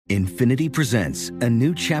Infinity presents a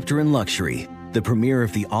new chapter in luxury, the premiere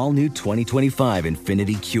of the all-new 2025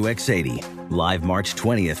 Infinity QX80, live March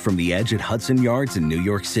 20th from the Edge at Hudson Yards in New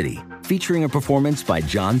York City, featuring a performance by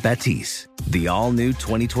John Batiste. The all-new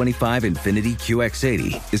 2025 Infinity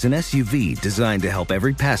QX80 is an SUV designed to help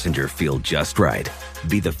every passenger feel just right.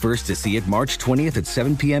 Be the first to see it March 20th at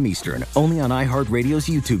 7 p.m. Eastern, only on iHeartRadio's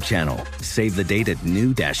YouTube channel. Save the date at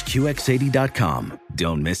new-QX80.com.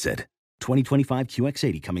 Don't miss it. 2025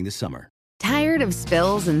 QX80 coming this summer. Tired of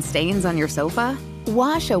spills and stains on your sofa?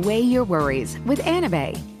 Wash away your worries with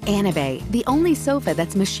Anabay. Anabay, the only sofa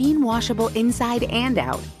that's machine washable inside and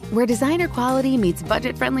out, where designer quality meets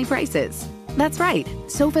budget-friendly prices. That's right,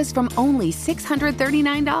 sofas from only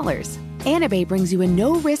 $639. Anabay brings you a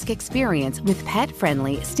no-risk experience with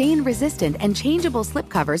pet-friendly, stain-resistant, and changeable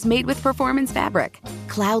slipcovers made with performance fabric,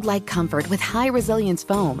 cloud-like comfort with high-resilience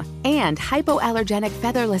foam, and hypoallergenic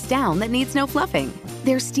featherless down that needs no fluffing.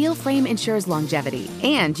 Their steel frame ensures longevity,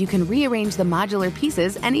 and you can rearrange the modular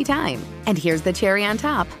pieces anytime. And here's the cherry on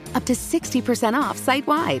top, up to 60% off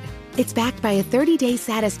site-wide. It's backed by a 30-day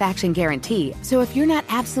satisfaction guarantee, so if you're not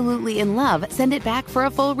absolutely in love, send it back for a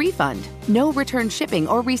full refund. No return shipping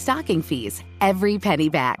or restocking fees. Every penny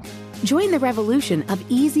back. Join the revolution of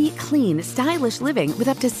easy, clean, stylish living with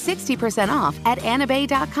up to 60% off at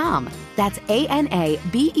anabay.com. That's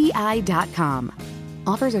ANABEI.com.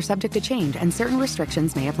 Offers are subject to change and certain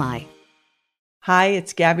restrictions may apply. Hi,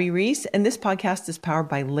 it's Gabby Reese, and this podcast is powered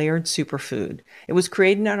by Laird Superfood. It was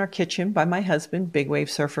created in our kitchen by my husband, big wave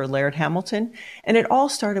surfer Laird Hamilton, and it all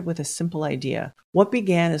started with a simple idea. What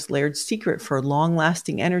began as Laird's secret for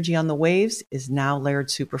long-lasting energy on the waves is now Laird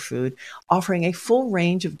Superfood, offering a full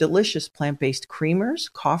range of delicious plant-based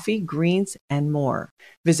creamers, coffee, greens, and more.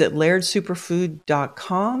 Visit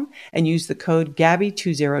lairdsuperfood.com and use the code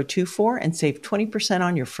GABBY2024 and save 20%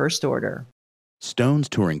 on your first order. Stone's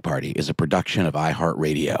Touring Party is a production of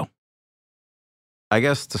iHeartRadio. I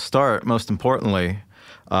guess to start, most importantly,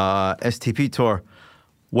 STP Tour,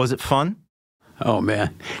 was it fun? Oh,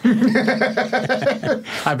 man.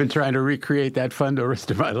 I've been trying to recreate that fun the rest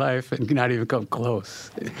of my life and not even come close.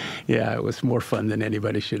 Yeah, it was more fun than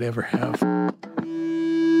anybody should ever have.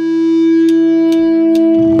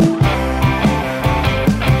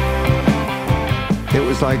 It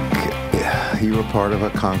was like you were part of a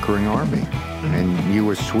conquering army. And you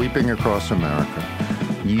were sweeping across America.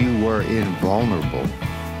 You were invulnerable.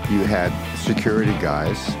 You had security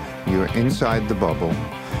guys. You were inside the bubble.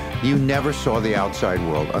 You never saw the outside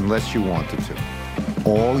world unless you wanted to.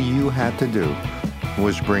 All you had to do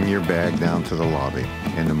was bring your bag down to the lobby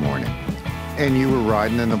in the morning. And you were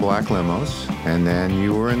riding in the black limos, and then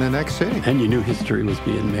you were in the next city. And you knew history was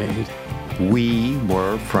being made. We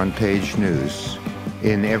were front page news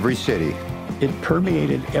in every city. It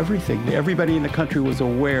permeated everything. Everybody in the country was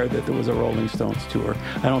aware that there was a Rolling Stones tour.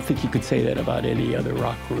 I don't think you could say that about any other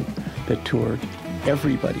rock group that toured.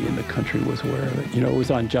 Everybody in the country was aware of it. You know, it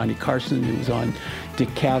was on Johnny Carson, it was on Dick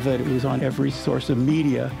Cavett, it was on every source of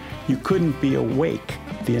media. You couldn't be awake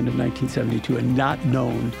at the end of 1972 and not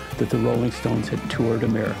known that the Rolling Stones had toured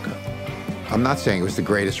America. I'm not saying it was the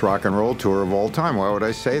greatest rock and roll tour of all time. Why would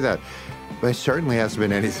I say that? But it certainly hasn't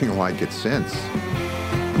been anything like it since.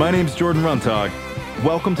 My name's Jordan Runtagh.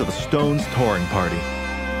 Welcome to the Stones Touring Party.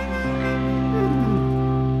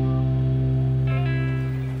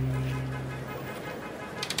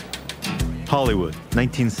 Hollywood,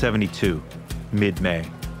 1972, mid-May.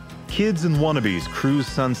 Kids and wannabes cruise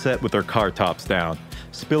Sunset with their car tops down,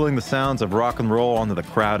 spilling the sounds of rock and roll onto the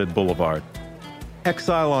crowded boulevard.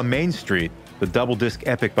 Exile on Main Street, the double-disc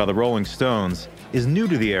epic by the Rolling Stones, is new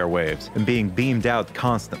to the airwaves and being beamed out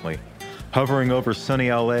constantly, hovering over sunny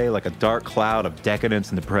LA like a dark cloud of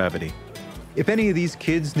decadence and depravity. If any of these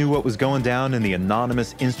kids knew what was going down in the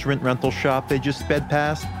anonymous instrument rental shop they just sped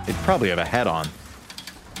past, they'd probably have a head on.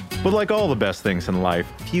 But like all the best things in life,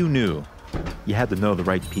 few knew. You had to know the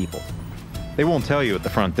right people. They won't tell you at the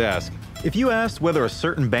front desk. If you asked whether a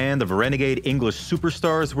certain band of renegade English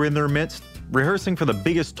superstars were in their midst, rehearsing for the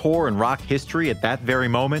biggest tour in rock history at that very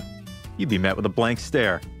moment, you'd be met with a blank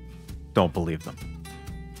stare. Don't believe them.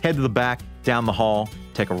 Head to the back, down the hall,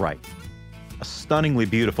 take a right. A stunningly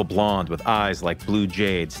beautiful blonde with eyes like blue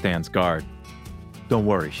jade stands guard. Don't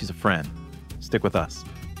worry, she's a friend. Stick with us.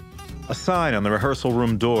 A sign on the rehearsal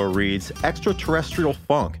room door reads Extraterrestrial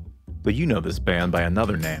Funk, but you know this band by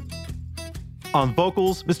another name. On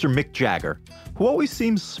vocals, Mr. Mick Jagger, who always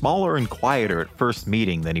seems smaller and quieter at first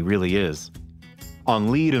meeting than he really is.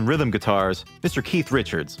 On lead and rhythm guitars, Mr. Keith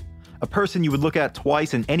Richards, a person you would look at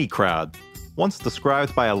twice in any crowd, once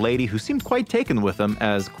described by a lady who seemed quite taken with him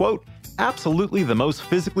as, quote, absolutely the most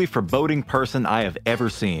physically foreboding person I have ever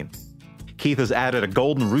seen. Keith has added a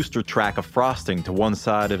golden rooster track of frosting to one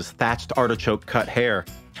side of his thatched artichoke-cut hair,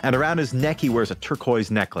 and around his neck he wears a turquoise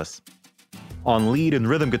necklace. On lead and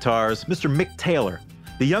rhythm guitars, Mr. Mick Taylor,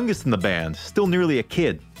 the youngest in the band, still nearly a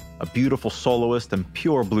kid, a beautiful soloist and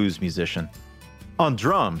pure blues musician. On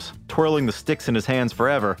drums, twirling the sticks in his hands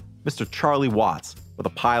forever, Mr. Charlie Watts, with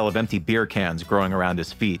a pile of empty beer cans growing around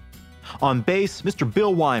his feet. On bass, Mr.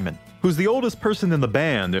 Bill Wyman, who's the oldest person in the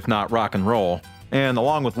band, if not rock and roll, and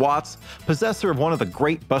along with Watts, possessor of one of the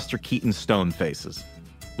great Buster Keaton stone faces.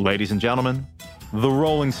 Ladies and gentlemen, the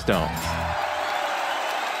Rolling Stones.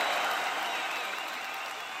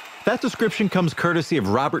 That description comes courtesy of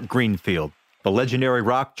Robert Greenfield, the legendary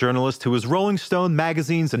rock journalist who was Rolling Stone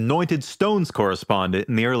magazine's anointed Stones correspondent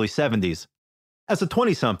in the early 70s. As a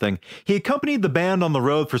 20-something, he accompanied the band on the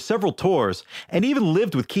road for several tours and even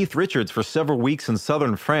lived with Keith Richards for several weeks in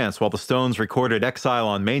southern France while the Stones recorded Exile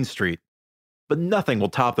on Main Street. But nothing will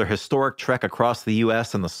top their historic trek across the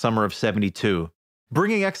U.S. in the summer of '72,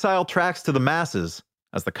 bringing Exile tracks to the masses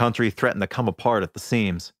as the country threatened to come apart at the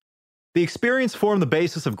seams. The experience formed the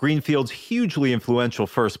basis of Greenfield's hugely influential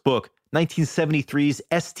first book, 1973's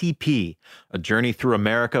STP, A Journey Through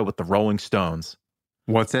America with the Rolling Stones.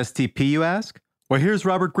 What's STP, you ask? Well, here's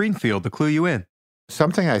Robert Greenfield to clue you in.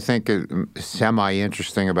 Something I think is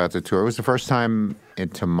semi-interesting about the tour was the first time,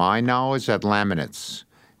 to my knowledge, that laminates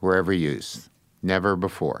were ever used. Never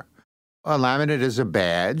before. A laminate is a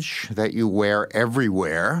badge that you wear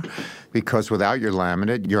everywhere because without your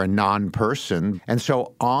laminate, you're a non-person. And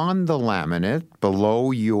so on the laminate,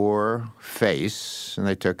 below your face, and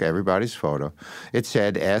they took everybody's photo, it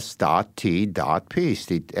said S.T.P,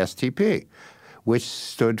 STP, which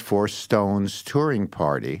stood for Stones Touring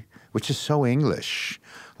Party, which is so English.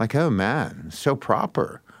 Like, oh man, so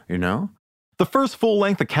proper, you know? The first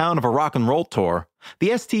full-length account of a rock and roll tour, the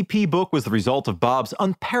STP book was the result of Bob's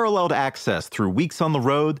unparalleled access through weeks on the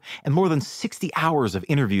road and more than 60 hours of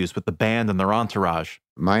interviews with the band and their entourage.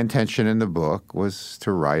 My intention in the book was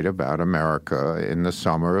to write about America in the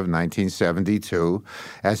summer of 1972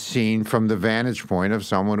 as seen from the vantage point of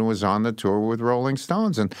someone who was on the tour with Rolling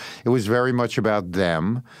Stones. And it was very much about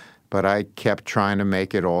them, but I kept trying to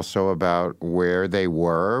make it also about where they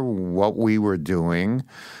were, what we were doing.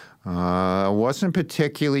 I wasn't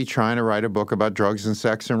particularly trying to write a book about drugs and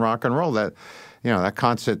sex and rock and roll. That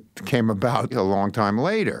concept came about a long time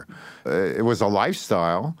later. It was a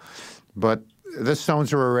lifestyle, but the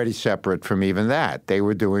Stones were already separate from even that. They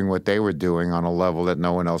were doing what they were doing on a level that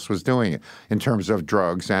no one else was doing it in terms of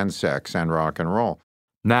drugs and sex and rock and roll.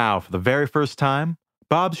 Now, for the very first time,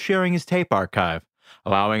 Bob's sharing his tape archive,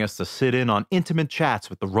 allowing us to sit in on intimate chats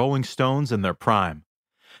with the Rolling Stones in their prime.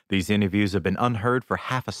 These interviews have been unheard for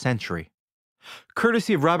half a century.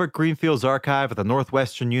 Courtesy of Robert Greenfield's archive at the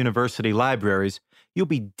Northwestern University Libraries, you'll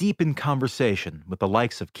be deep in conversation with the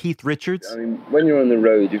likes of Keith Richards. I mean, when you're on the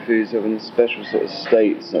road, you feel yourself in a special sort of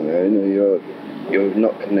state somehow. You know, you're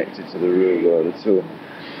not connected to the real world at all,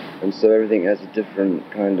 and so everything has a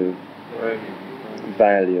different kind of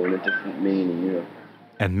value and a different meaning. You know.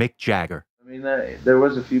 And Mick Jagger. I mean, there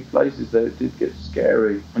was a few places that it did get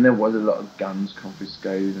scary, and there was a lot of guns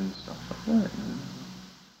confiscated and stuff like that. You know.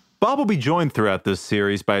 Bob will be joined throughout this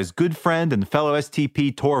series by his good friend and fellow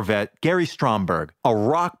STP tour vet, Gary Stromberg, a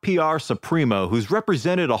rock PR supremo who's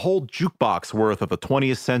represented a whole jukebox worth of the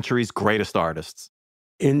 20th century's greatest artists.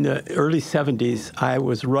 In the early 70s, I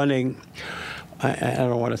was running, I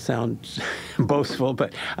don't want to sound boastful,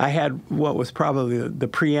 but I had what was probably the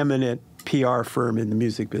preeminent PR firm in the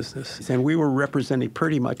music business. And we were representing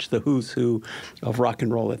pretty much the who's who of rock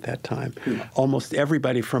and roll at that time. Almost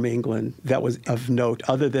everybody from England that was of note,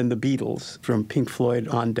 other than the Beatles, from Pink Floyd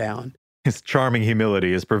on down. His charming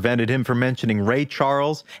humility has prevented him from mentioning Ray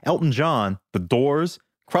Charles, Elton John, The Doors,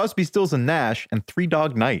 Crosby, Stills and Nash, and Three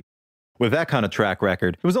Dog Night. With that kind of track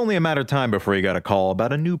record, it was only a matter of time before he got a call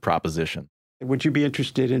about a new proposition. Would you be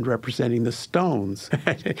interested in representing the Stones?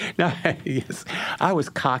 No, yes. I was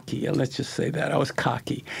cocky. Let's just say that. I was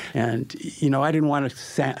cocky. And, I didn't want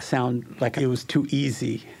to sound like it was too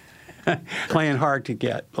easy, playing hard to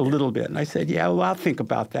get a little bit. And I said, yeah, well, I'll think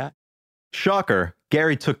about that. Shocker,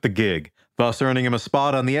 Gary took the gig, thus earning him a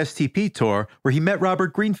spot on the STP tour where he met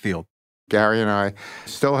Robert Greenfield. Gary and I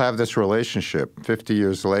still have this relationship 50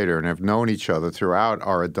 years later and have known each other throughout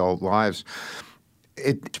our adult lives.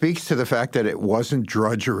 It speaks to the fact that it wasn't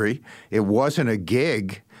drudgery. It wasn't a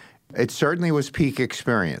gig. It certainly was peak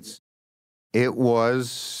experience. It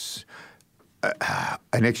was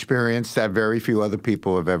an experience that very few other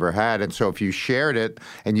people have ever had. And so if you shared it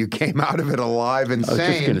and you came out of it alive and sane... I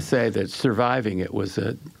was just going to say that surviving it was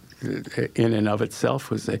in and of itself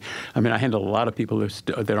was I handle a lot of people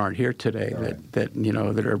that aren't here today, right.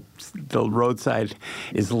 that are, the roadside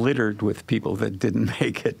is littered with people that didn't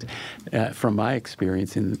make it, from my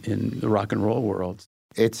experience in the rock and roll world.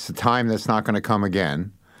 It's a time that's not going to come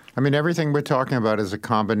again. I mean, everything we're talking about is a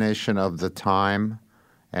combination of the time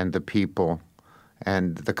and the people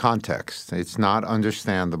and the context. It's not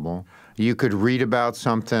understandable. You could read about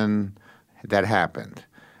something that happened.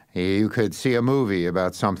 You could see a movie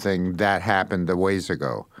about something that happened a ways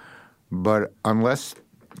ago. But unless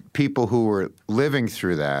people who were living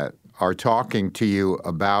through that are talking to you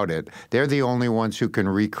about it, they're the only ones who can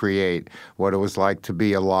recreate what it was like to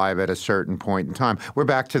be alive at a certain point in time. We're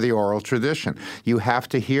back to the oral tradition. You have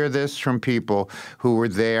to hear this from people who were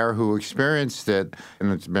there, who experienced it,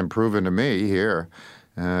 and it's been proven to me here,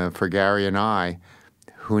 for Gary and I,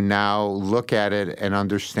 who now look at it and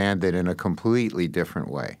understand it in a completely different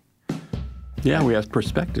way. Yeah, we have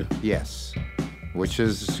perspective. Yes, which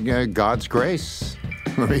is God's grace.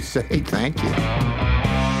 Let me say thank you.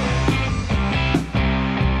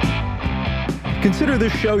 Consider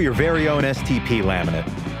this show your very own STP laminate,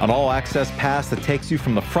 an all-access pass that takes you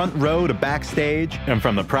from the front row to backstage and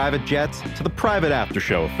from the private jets to the private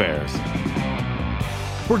after-show affairs.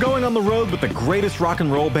 We're going on the road with the greatest rock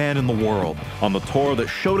and roll band in the world, on the tour that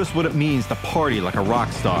showed us what it means to party like a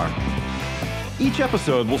rock star. Each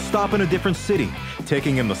episode will stop in a different city,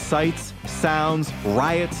 taking in the sights, sounds,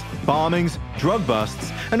 riots, bombings, drug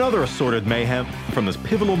busts, and other assorted mayhem from this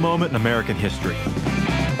pivotal moment in American history.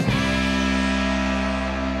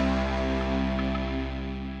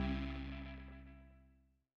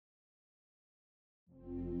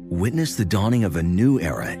 Witness the dawning of a new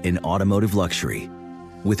era in automotive luxury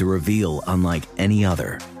with a reveal unlike any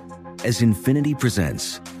other as Infiniti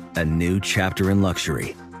presents a new chapter in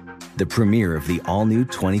luxury, the premiere of the all-new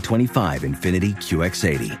 2025 Infiniti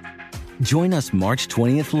QX80. Join us March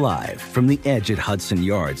 20th live from the Edge at Hudson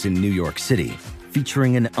Yards in New York City,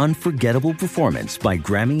 featuring an unforgettable performance by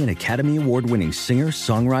Grammy and Academy Award-winning singer,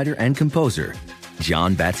 songwriter, and composer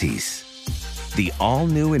Jon Batiste. The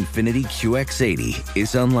all-new Infiniti QX80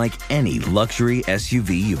 is unlike any luxury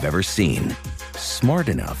SUV you've ever seen. Smart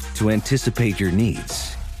enough to anticipate your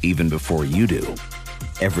needs, even before you do.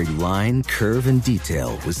 Every line, curve, and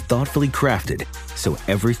detail was thoughtfully crafted, so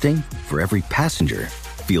everything for every passenger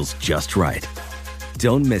feels just right.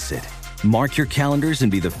 Don't miss it. Mark your calendars and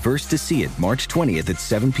be the first to see it March 20th at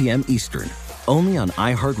 7 p.m. Eastern, only on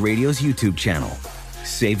iHeartRadio's YouTube channel.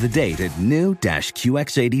 Save the date at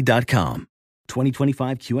new-QX80.com.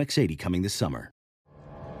 2025 QX80 coming this summer.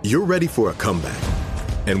 You're ready for a comeback.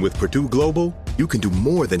 And with Purdue Global, you can do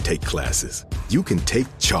more than take classes. You can take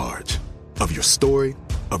charge of your story,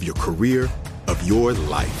 of your career, of your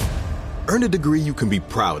life. Earn a degree you can be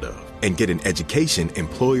proud of and get an education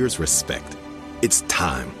employers respect. It's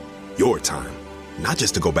time, your time, not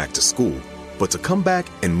just to go back to school, but to come back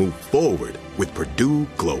and move forward with Purdue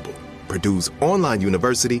Global, Purdue's online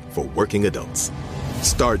university for working adults.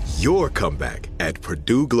 Start your comeback at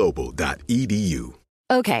purdueglobal.edu.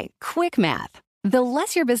 Okay, quick math. The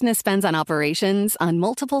less your business spends on operations, on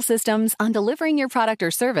multiple systems, on delivering your product or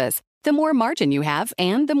service, the more margin you have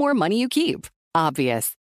and the more money you keep.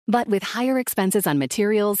 Obvious. But with higher expenses on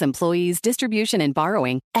materials, employees, distribution, and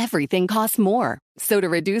borrowing, everything costs more. So to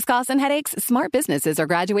reduce costs and headaches, smart businesses are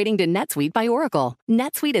graduating to NetSuite by Oracle.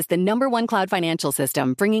 NetSuite is the #1 cloud financial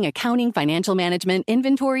system, bringing accounting, financial management,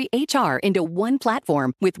 inventory, HR into one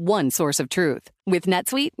platform with one source of truth. With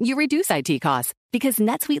NetSuite, you reduce IT costs because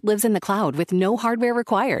NetSuite lives in the cloud with no hardware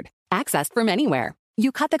required, accessed from anywhere.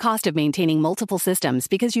 You cut the cost of maintaining multiple systems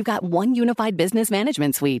because you've got one unified business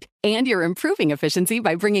management suite. And you're improving efficiency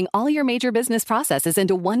by bringing all your major business processes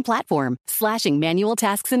into one platform, slashing manual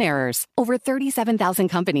tasks and errors. Over 37,000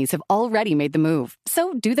 companies have already made the move.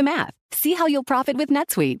 So do the math. See how you'll profit with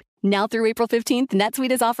NetSuite. Now through April 15th,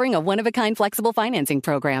 NetSuite is offering a one-of-a-kind flexible financing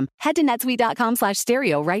program. Head to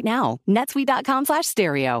netsuite.com/stereo right now.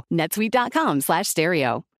 netsuite.com/stereo.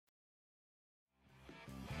 netsuite.com/stereo.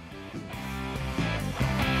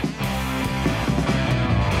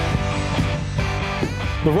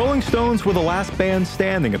 The Rolling Stones were the last band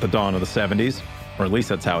standing at the dawn of the 70s, or at least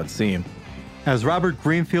that's how it seemed. As Robert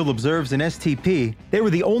Greenfield observes in STP, they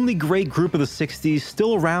were the only great group of the 60s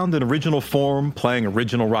still around in original form, playing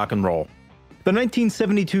original rock and roll. The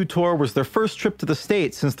 1972 tour was their first trip to the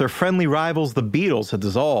States since their friendly rivals the Beatles had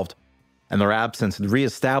dissolved, and their absence had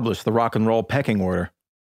re-established the rock and roll pecking order.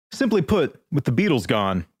 Simply put, with the Beatles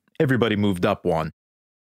gone, everybody moved up one.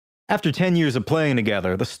 After 10 years of playing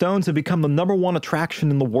together, the Stones had become the #1 attraction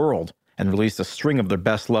in the world and released a string of their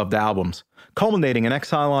best-loved albums, culminating in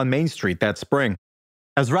Exile on Main Street that spring.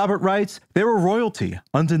 As Robert writes, they were royalty,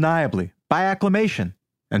 undeniably, by acclamation,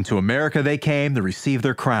 and to America they came to receive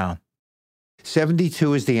their crown.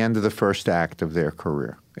 72 is the end of the first act of their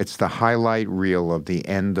career. It's the highlight reel of the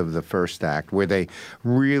end of the first act, where they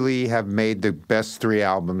really have made the best 3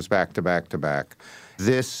 albums back to back to back.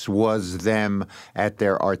 This was them at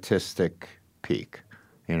their artistic peak.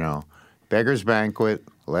 You know, Beggar's Banquet,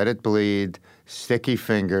 Let It Bleed, Sticky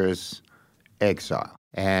Fingers, Exile.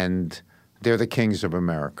 And they're the kings of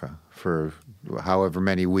America for however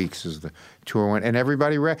many weeks as the tour went. And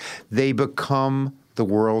everybody, they become the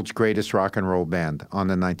world's greatest rock and roll band on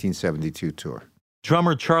the 1972 tour.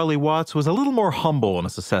 Drummer Charlie Watts was a little more humble in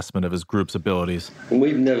his assessment of his group's abilities. And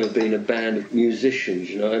we've never been a band of musicians,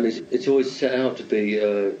 you know, and it's always set out to be,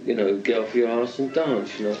 you know, get off your ass and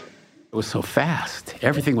dance, you know. It was so fast.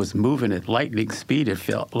 Everything was moving at lightning speed. It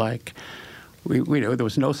felt like we there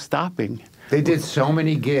was no stopping. They did so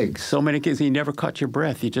many gigs. So many gigs. You never caught your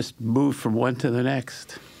breath. You just moved from one to the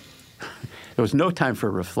next. There was no time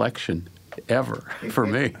for reflection, ever, for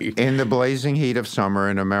me. In the blazing heat of summer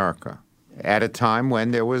in America, at a time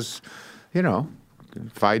when there was, you know,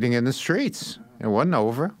 fighting in the streets. It wasn't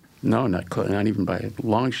over. No, not even by a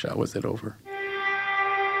long shot was it over.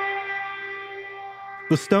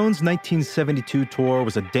 The Stones' 1972 tour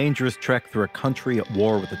was a dangerous trek through a country at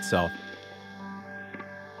war with itself.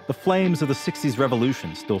 The flames of the 60s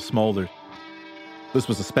revolution still smoldered. This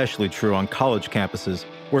was especially true on college campuses,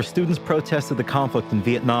 where students protested the conflict in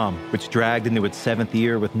Vietnam, which dragged into its 7th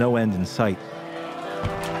year with no end in sight.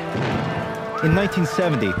 In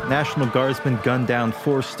 1970, National Guardsmen gunned down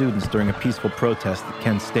 4 students during a peaceful protest at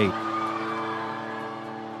Kent State.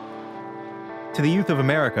 To the youth of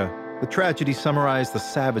America, the tragedy summarized the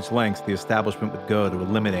savage lengths the establishment would go to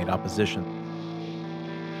eliminate opposition.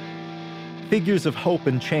 Figures of hope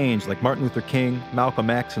and change like Martin Luther King, Malcolm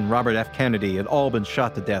X, and Robert F. Kennedy had all been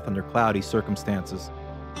shot to death under cloudy circumstances.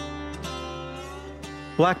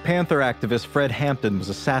 Black Panther activist Fred Hampton was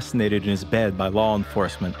assassinated in his bed by law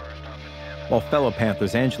enforcement, while fellow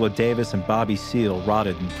Panthers Angela Davis and Bobby Seale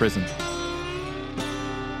rotted in prison.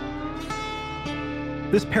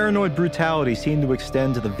 This paranoid brutality seemed to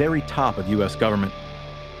extend to the very top of U.S. government.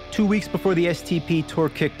 2 weeks before the STP tour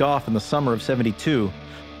kicked off in the summer of '72,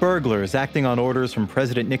 burglars acting on orders from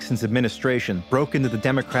President Nixon's administration broke into the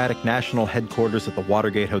Democratic National Headquarters at the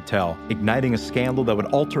Watergate Hotel, igniting a scandal that would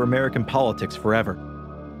alter American politics forever.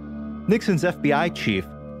 Nixon's FBI chief,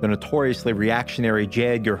 the notoriously reactionary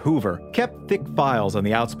J. Edgar Hoover, kept thick files on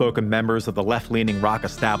the outspoken members of the left-leaning rock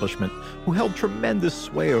establishment who held tremendous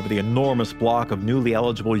sway over the enormous block of newly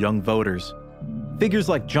eligible young voters. Figures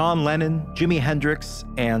like John Lennon, Jimi Hendrix,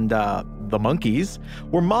 and the Monkees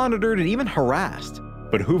were monitored and even harassed,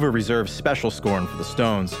 but Hoover reserved special scorn for the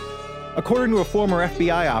Stones. According to a former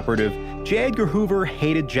FBI operative, J. Edgar Hoover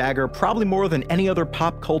hated Jagger probably more than any other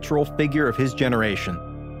pop cultural figure of his generation.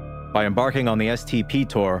 By embarking on the STP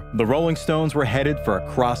tour, the Rolling Stones were headed for a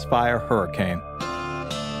crossfire hurricane.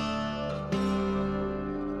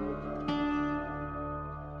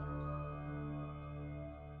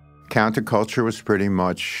 Counterculture was pretty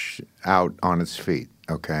much out on its feet,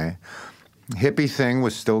 okay? Hippie thing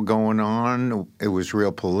was still going on. It was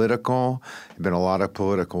real political. There'd been a lot of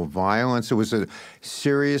political violence. It was a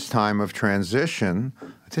serious time of transition.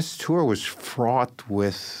 This tour was fraught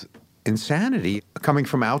with insanity coming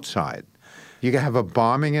from outside. You have a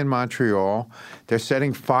bombing in Montreal. They're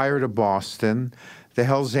setting fire to Boston. The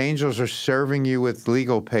Hells Angels are serving you with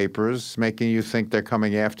legal papers, making you think they're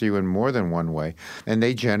coming after you in more than one way. And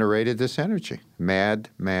they generated this energy. Mad,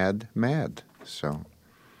 mad, mad. So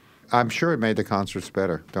I'm sure it made the concerts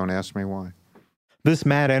better. Don't ask me why. This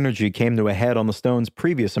mad energy came to a head on the Stones'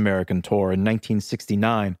 previous American tour in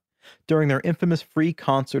 1969, during their infamous free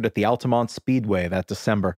concert at the Altamont Speedway that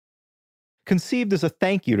December. Conceived as a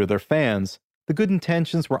thank you to their fans, the good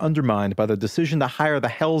intentions were undermined by the decision to hire the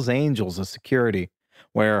Hells Angels as security,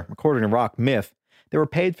 where, according to Rock Myth, they were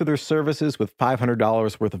paid for their services with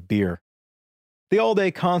 $500 worth of beer. The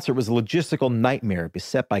all-day concert was a logistical nightmare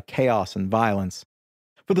beset by chaos and violence.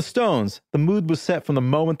 For the Stones, the mood was set from the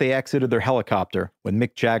moment they exited their helicopter, when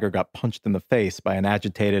Mick Jagger got punched in the face by an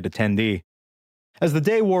agitated attendee. As the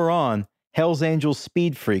day wore on, Hells Angels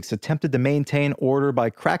speed freaks attempted to maintain order by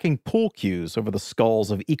cracking pool cues over the skulls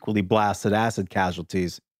of equally blasted acid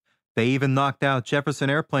casualties. They even knocked out Jefferson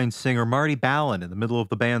Airplane singer Marty Balin in the middle of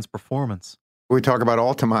the band's performance. We talk about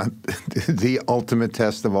Altamont. The ultimate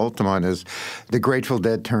test of Altamont is the Grateful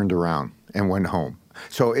Dead turned around and went home.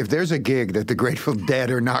 So if there's a gig that the Grateful Dead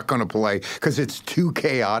are not going to play because it's too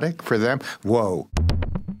chaotic for them, whoa.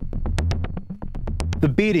 The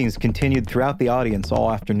beatings continued throughout the audience all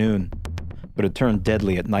afternoon. but had turned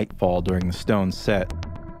deadly at nightfall during the Stones' set.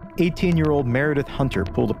 18-year-old Meredith Hunter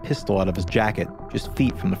pulled a pistol out of his jacket just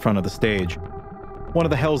feet from the front of the stage. One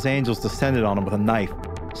of the Hells Angels descended on him with a knife,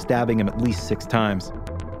 stabbing him at least 6 times.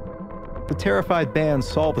 The terrified band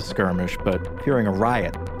saw the skirmish, but fearing a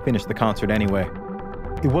riot, finished the concert anyway.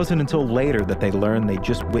 It wasn't until later that they learned they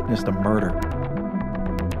just witnessed a murder.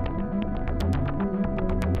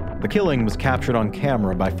 The killing was captured on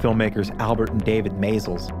camera by filmmakers Albert and David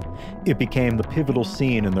Maysles. It became the pivotal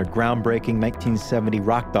scene in their groundbreaking 1970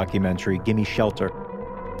 rock documentary, Gimme Shelter.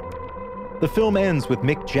 The film ends with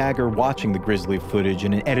Mick Jagger watching the grisly footage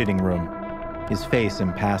in an editing room, his face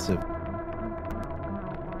impassive.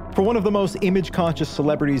 For one of the most image-conscious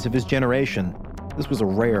celebrities of his generation, this was a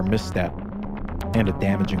rare misstep, and a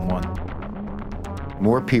damaging one.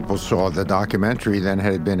 More people saw the documentary than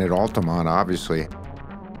had been at Altamont, obviously.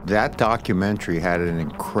 That documentary had an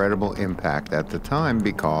incredible impact at the time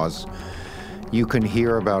because you can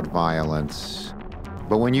hear about violence,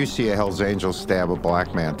 but when you see a Hells Angels stab a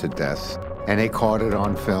black man to death, and they caught it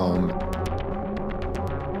on film.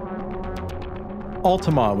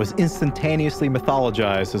 Altamont was instantaneously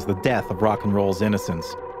mythologized as the death of rock and roll's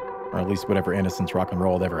innocence, or at least whatever innocence rock and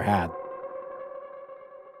roll had ever had.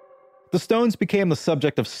 The Stones became the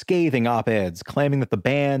subject of scathing op-eds, claiming that the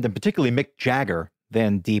band, and particularly Mick Jagger,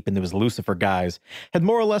 then deep into his Lucifer guise, had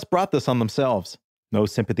more or less brought this on themselves. No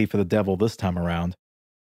sympathy for the devil this time around.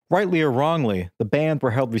 Rightly or wrongly, the band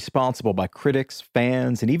were held responsible by critics,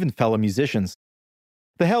 fans, and even fellow musicians.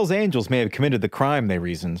 The Hells Angels may have committed the crime, they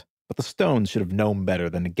reasoned, but the Stones should have known better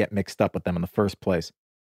than to get mixed up with them in the first place.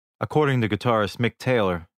 According to guitarist Mick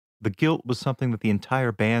Taylor, the guilt was something that the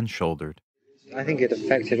entire band shouldered. I think it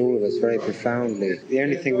affected all of us very profoundly. The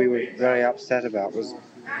only thing we were very upset about was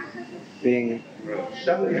being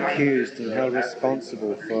accused and held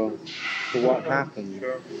responsible for what happened.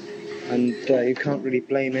 And you can't really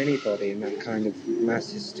blame anybody in that kind of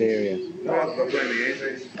mass hysteria.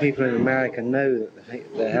 People in America know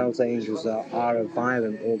that the Hells Angels are a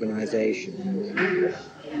violent organization. And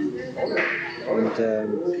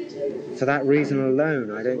for that reason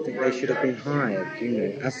alone, I don't think they should have been hired,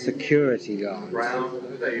 as security guards.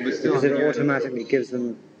 Because it automatically gives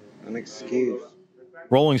them an excuse.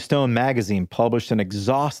 Rolling Stone magazine published an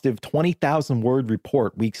exhaustive 20,000-word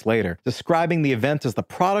report weeks later, describing the event as the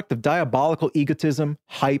product of diabolical egotism,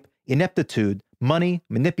 hype, ineptitude, money,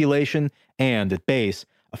 manipulation, and, at base,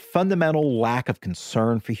 a fundamental lack of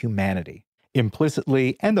concern for humanity,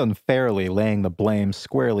 implicitly and unfairly laying the blame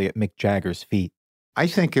squarely at Mick Jagger's feet. I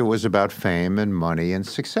think it was about fame and money and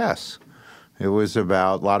success. It was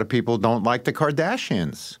about, a lot of people don't like the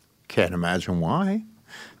Kardashians. Can't imagine why.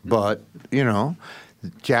 But,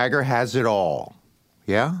 Jagger has it all,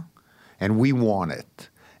 yeah? And we want it.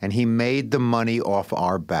 And he made the money off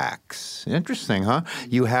our backs. Interesting, huh?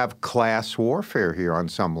 You have class warfare here on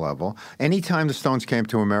some level. Anytime the Stones came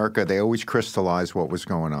to America, they always crystallized what was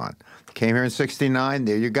going on. Came here in '69,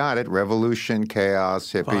 there you got it. Revolution,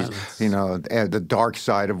 chaos, hippies, violence. The dark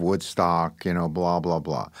side of Woodstock, blah, blah,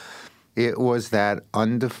 blah. It was that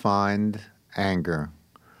undefined anger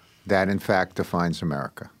that, in fact, defines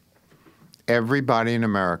America. Everybody in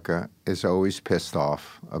America is always pissed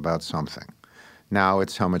off about something. Now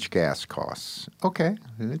it's how much gas costs. Okay,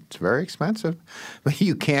 it's very expensive, but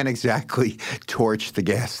you can't exactly torch the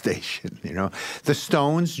gas station, The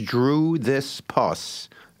Stones drew this pus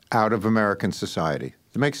out of American society.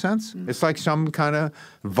 Does it make sense? It's like some kind of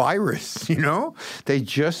virus, They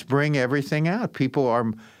just bring everything out. People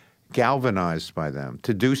are galvanized by them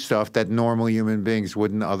to do stuff that normal human beings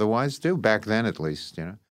wouldn't otherwise do, back then at least,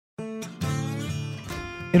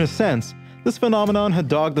 In a sense, this phenomenon had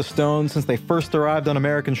dogged the Stones since they first arrived on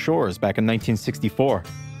American shores back in 1964.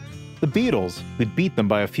 The Beatles, who'd beat them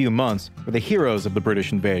by a few months, were the heroes of the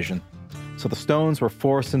British invasion. So the Stones were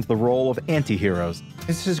forced into the role of anti-heroes.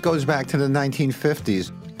 This goes back to the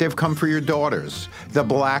 1950s. They've come for your daughters. The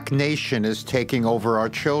black nation is taking over our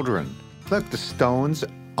children. Look, the Stones,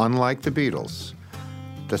 unlike the Beatles,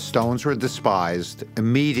 the Stones were despised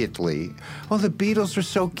immediately. Oh, the Beatles are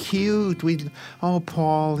so cute.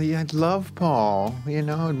 Paul, I love Paul,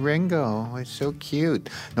 and Ringo. It's so cute.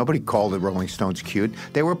 Nobody called the Rolling Stones cute.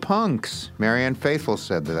 They were punks. Marianne Faithfull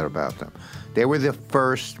said that about them. They were the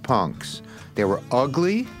first punks. They were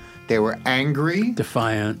ugly. They were angry.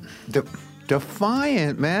 Defiant.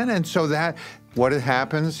 Defiant, man. And so what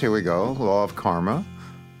happens, here we go, law of karma,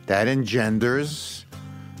 that engenders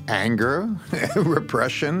anger,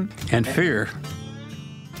 repression. And fear.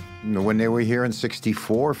 When they were here in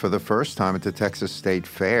 '64 for the first time at the Texas State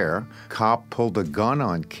Fair, cop pulled a gun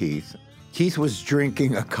on Keith. Keith was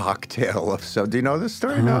drinking a cocktail of some. Do you know this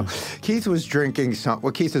story? No. Keith was drinking some.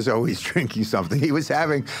 Well, Keith is always drinking something. He was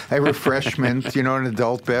having a refreshment, an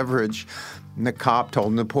adult beverage. And the cop told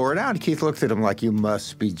him to pour it out. Keith looked at him like, you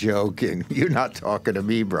must be joking. You're not talking to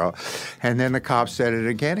me, bro. And then the cop said it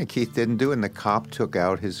again, and Keith didn't do it. And the cop took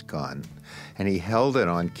out his gun, and he held it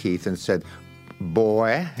on Keith and said,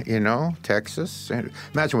 boy, Texas.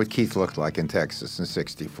 Imagine what Keith looked like in Texas in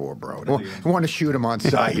 '64, bro. I want to shoot him on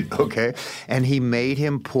sight, okay? And he made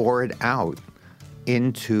him pour it out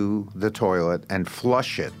into the toilet and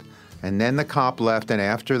flush it. And then the cop left, and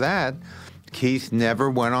after that, Keith never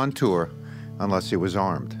went on tour unless he was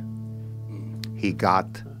armed. He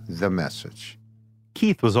got the message.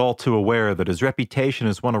 Keith was all too aware that his reputation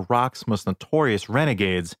as one of rock's most notorious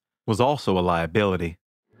renegades was also a liability.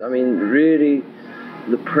 I mean, really,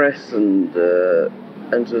 the press and to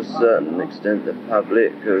a certain extent the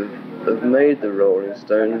public have made the Rolling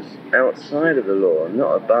Stones outside of the law,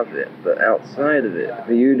 not above it, but outside of it.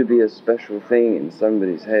 For you to be a special thing in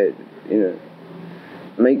somebody's head,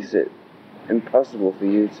 makes it impossible for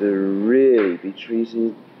you to really be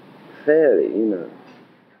treated fairly,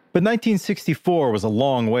 But 1964 was a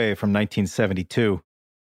long way from 1972.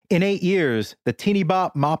 In 8 years, the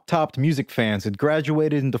teeny-bop, mop-topped music fans had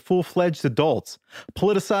graduated into full-fledged adults,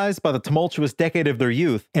 politicized by the tumultuous decade of their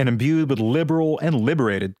youth, and imbued with liberal and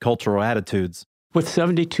liberated cultural attitudes. What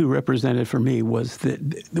 72 represented for me was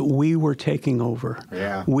that we were taking over.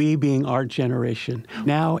 Yeah. We being our generation.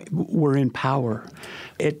 Now we're in power.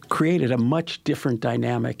 It created a much different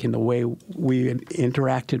dynamic in the way we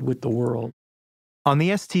interacted with the world. On the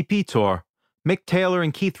STP tour, Mick Taylor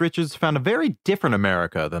and Keith Richards found a very different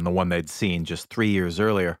America than the one they'd seen just 3 years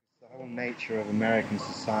earlier. The whole nature of American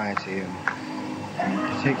society,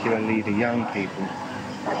 and particularly the young people,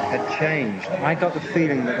 had changed. I got the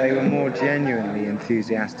feeling that they were more genuinely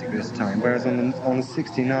enthusiastic this time, whereas on the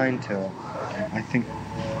 69 tour, I think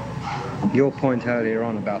your point earlier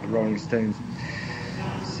on about the Rolling Stones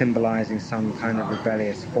symbolizing some kind of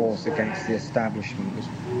rebellious force against the establishment was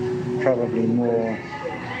probably more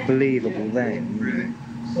believable then, really.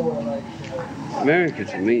 America,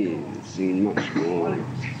 to me, seemed much more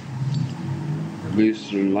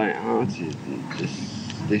loose and light-hearted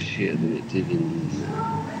this year than it did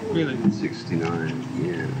in 69.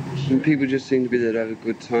 Yeah, and people just seem to be there to have a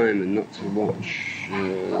good time and not to watch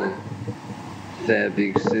their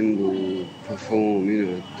big symbol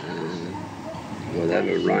perform,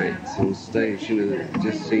 whatever rights on stage. It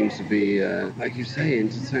just seems to be, like you say,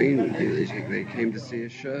 entertainment. They came to see a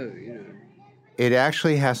show. It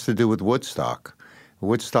actually has to do with Woodstock.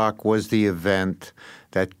 Woodstock was the event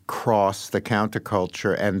that crossed the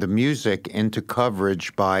counterculture and the music into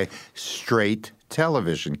coverage by straight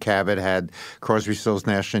television. Cabot had Crosby, Stills,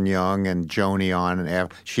 Nash & Young and Joni on,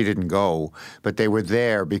 and she didn't go, but they were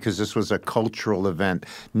there because this was a cultural event.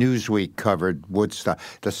 Newsweek covered Woodstock.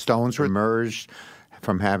 The Stones were emerged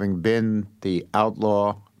from having been the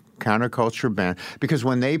outlaw counterculture band, because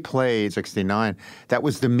when they played 69, that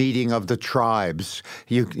was the meeting of the tribes.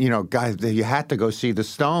 Guys, you had to go see the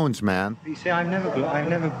Stones, man. You see, I've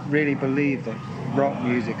never really believed that rock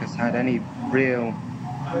music has had any real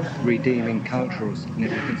redeeming cultural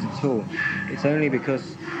significance at all. It's only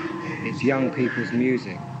because it's young people's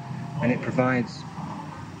music, and it provides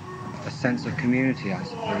a sense of community, I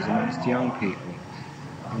suppose, amongst young people.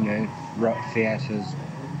 Rock theatres,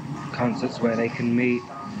 concerts where they can meet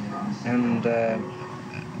and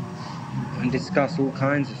discuss all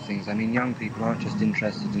kinds of things. I mean, young people aren't just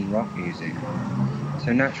interested in rock music,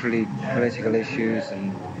 so naturally political issues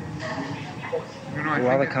and all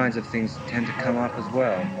other kinds of things tend to come up as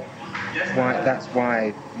well. That's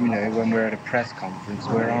why when we're at a press conference,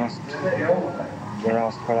 we're asked what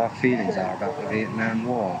our feelings are about the Vietnam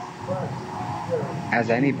War, as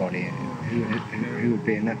anybody who would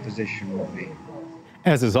be in that position would be.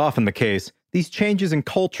 As is often the case, these changes in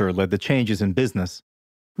culture led to changes in business.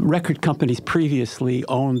 Record companies previously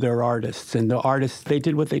owned their artists, and the artists, they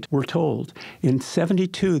did what they were told. In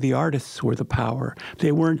 72, the artists were the power.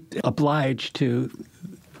 They weren't obliged to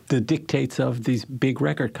the dictates of these big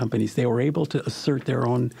record companies. They were able to assert their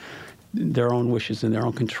own wishes and their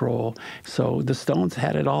own control. So the Stones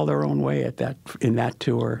had it all their own way in that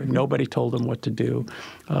tour. Nobody told them what to do.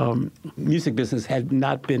 Music business had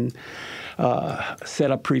not been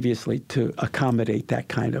set up previously to accommodate that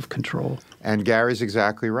kind of control. And Gary's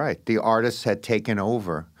exactly right. The artists had taken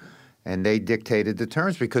over, and they dictated the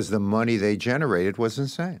terms because the money they generated was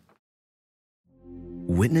insane.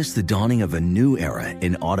 Witness the dawning of a new era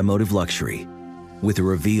in automotive luxury with a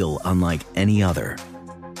reveal unlike any other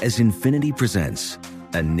as Infiniti presents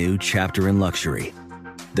a new chapter in luxury,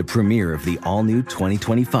 the premiere of the all-new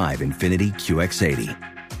 2025 Infiniti QX80.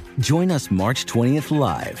 Join us March 20th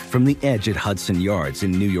live from the Edge at Hudson Yards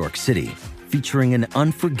in New York City, featuring an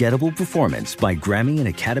unforgettable performance by Grammy and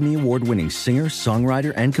Academy Award-winning singer,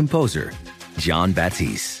 songwriter, and composer, Jon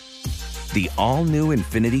Batiste. The all-new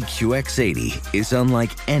Infiniti QX80 is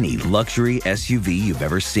unlike any luxury SUV you've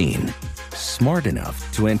ever seen. Smart enough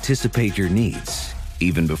to anticipate your needs,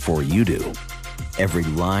 even before you do. Every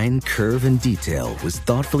line, curve, and detail was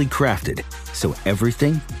thoughtfully crafted, so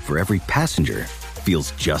everything for every passenger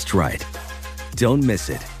feels just right. Don't miss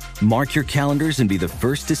it. Mark your calendars and be the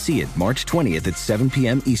first to see it March 20th at 7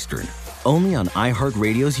 p.m. Eastern, only on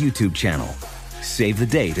iHeartRadio's YouTube channel. Save the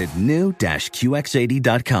date at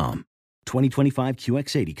new-QX80.com. 2025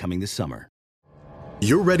 QX80 coming this summer.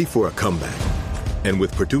 You're ready for a comeback. And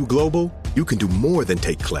with Purdue Global, you can do more than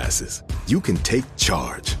take classes. You can take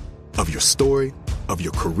charge of your story, of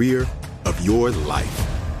your career, of your life.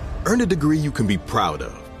 Earn a degree you can be proud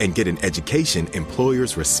of and get an education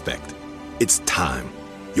employers respect. It's time,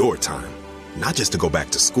 your time, not just to go back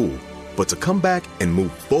to school, but to come back and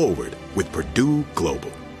move forward with Purdue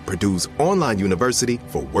Global, Purdue's online university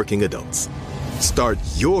for working adults. Start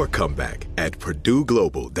your comeback at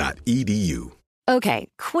purdueglobal.edu. Okay,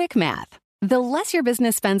 quick math. The less your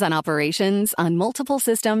business spends on operations, on multiple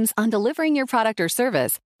systems, on delivering your product or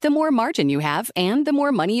service, the more margin you have and the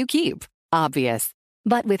more money you keep. Obvious.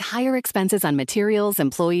 But with higher expenses on materials,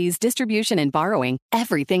 employees, distribution, and borrowing,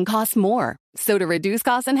 everything costs more. So to reduce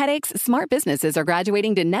costs and headaches, smart businesses are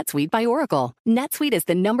graduating to NetSuite by Oracle. NetSuite is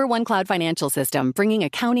the #1 cloud financial system, bringing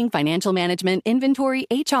accounting, financial management, inventory,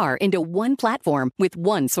 HR into one platform with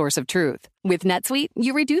one source of truth. With NetSuite,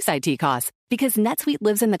 you reduce IT costs because NetSuite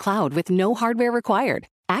lives in the cloud with no hardware required,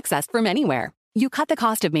 accessed from anywhere. You cut the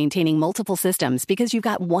cost of maintaining multiple systems because you've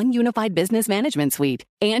got one unified business management suite.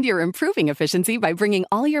 And you're improving efficiency by bringing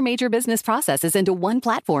all your major business processes into one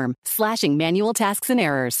platform, slashing manual tasks and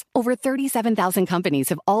errors. Over 37,000 companies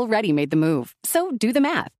have already made the move. So do the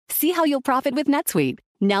math. See how you'll profit with NetSuite.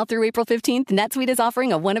 Now through April 15th, NetSuite is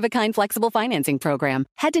offering a one-of-a-kind flexible financing program.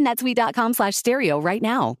 Head to netsuite.com/stereo right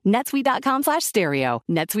now. netsuite.com/stereo.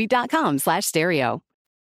 netsuite.com/stereo.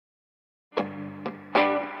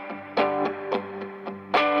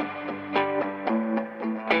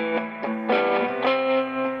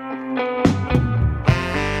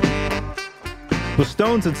 The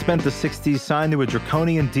Stones had spent the 60s signed to a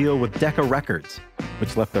draconian deal with Decca Records,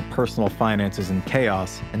 which left their personal finances in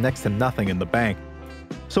chaos and next to nothing in the bank.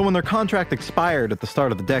 So when their contract expired at the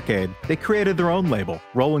start of the decade, they created their own label,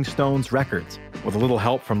 Rolling Stones Records, with a little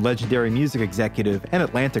help from legendary music executive and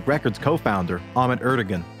Atlantic Records co-founder Ahmet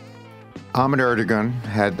Ertegun. Ahmet Ertegun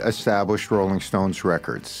had established Rolling Stones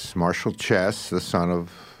Records. Marshall Chess, the son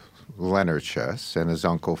of Leonard Chess, and his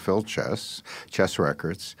uncle Phil Chess, Chess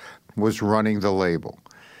Records, was running the label.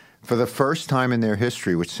 For the first time in their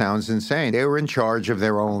history, which sounds insane, they were in charge of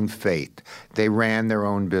their own fate. They ran their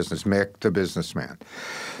own business, Mick the businessman.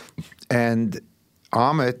 And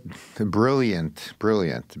Ahmet, the brilliant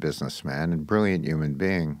businessman and brilliant human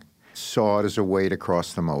being, saw it as a way to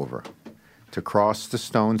cross them over, to cross the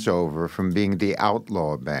Stones over from being the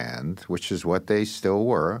outlaw band, which is what they still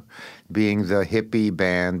were, being the hippie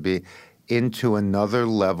band, into another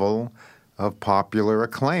level of popular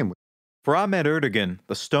acclaim. For Ahmet Ertegun,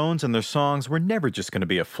 the Stones and their songs were never just going to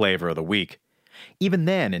be a flavor of the week. Even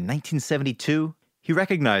then, in 1972, he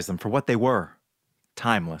recognized them for what they were,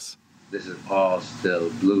 timeless. This is all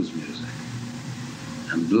still blues music.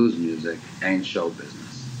 And blues music ain't show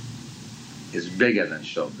business. It's bigger than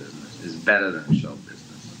show business. It's better than show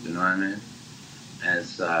business. You know what I mean?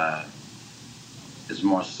 It's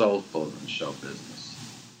more soulful than show business.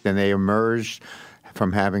 And they emerged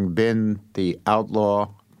from having been the outlaw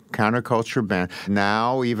counterculture band.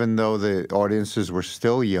 Now, even though the audiences were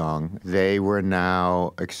still young, they were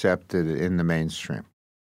now accepted in the mainstream.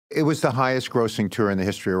 It was the highest grossing tour in the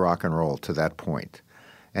history of rock and roll to that point.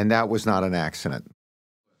 And that was not an accident.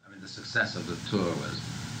 I mean, the success of the tour was,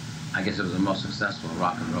 I guess it was the most successful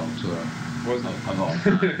rock and roll tour of all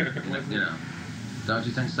time. You know, don't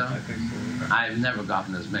you think so? I think so. I've never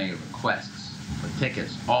gotten as many requests for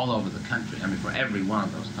tickets all over the country. I mean, for every one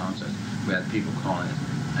of those concerts, we had people calling us.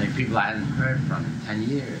 I mean, people I hadn't heard from in 10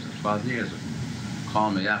 years or 12 years would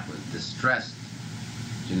call me up with distressed,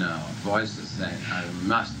 voices saying, I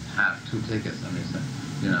must have 2 tickets. I mean,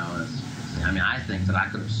 I think that I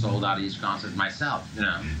could have sold out each concert myself,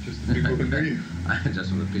 Just the people who knew you.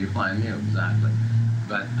 Just with the people I knew, exactly.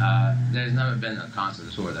 But there's never been a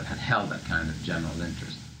concert tour that had held that kind of general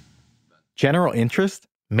interest. General interest?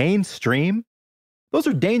 Mainstream? Those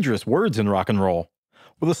are dangerous words in rock and roll.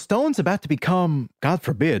 Were the Stones about to become, God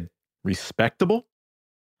forbid, respectable?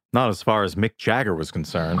 Not as far as Mick Jagger was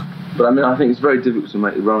concerned. But I mean, I think it's very difficult to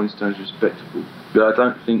make the Rolling Stones respectable. But I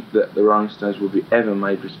don't think that the Rolling Stones will be ever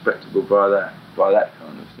made respectable by that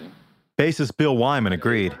kind of thing. Bassist Bill Wyman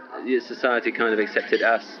agreed. Society kind of accepted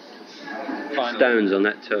us, Stones, on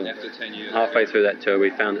that tour. After 10 years. Halfway through that tour,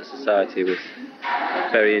 we found that society was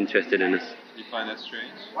very interested in us. Do you find that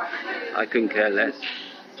strange? I couldn't care less.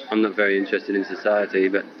 I'm not very interested in society,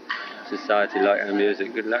 but society like our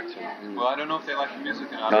music. Good luck to them. Well, I don't know if they like your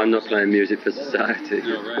music or not. I'm not playing music for society.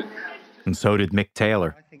 No, right. And so did Mick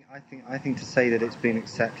Taylor. I think to say that it's been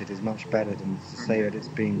accepted is much better than to say that it's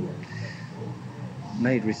been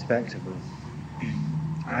made respectable.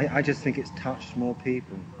 I just think it's touched more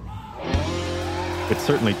people. It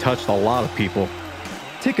certainly touched a lot of people.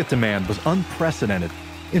 Ticket demand was unprecedented.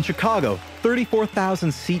 In Chicago, 34,000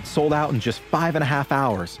 seats sold out in just 5.5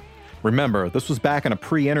 hours. Remember, this was back in a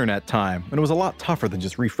pre-internet time, and it was a lot tougher than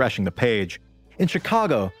just refreshing the page. In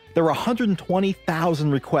Chicago, there were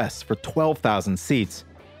 120,000 requests for 12,000 seats.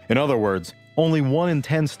 In other words, only 1 in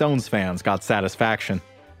 10 Stones fans got satisfaction.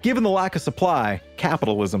 Given the lack of supply,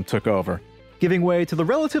 capitalism took over, giving way to the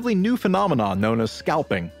relatively new phenomenon known as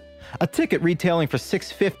scalping. A ticket retailing for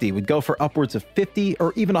 $6.50 would go for upwards of $50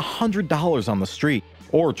 or even $100 on the street,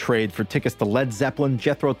 or trade for tickets to Led Zeppelin,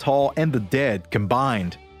 Jethro Tull, and The Dead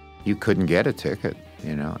combined. You couldn't get a ticket,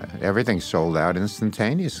 you know. Everything sold out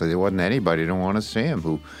instantaneously. There wasn't anybody to want to see him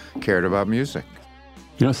who cared about music.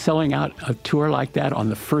 You know, selling out a tour like that on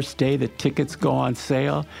the first day that tickets go on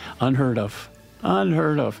sale, unheard of.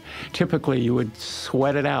 Unheard of. Typically, you would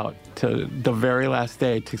sweat it out to the very last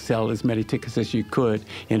day to sell as many tickets as you could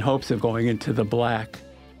in hopes of going into the black.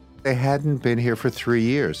 They hadn't been here for 3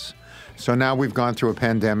 years. So now we've gone through a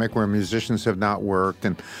pandemic where musicians have not worked,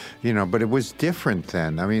 and, you know, but it was different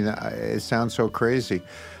then. I mean, it sounds so crazy.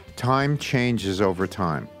 Time changes over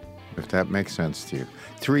time, if that makes sense to you.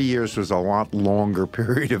 3 years was a lot longer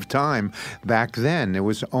period of time. Back then, it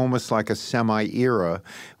was almost like a semi-era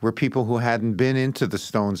where people who hadn't been into the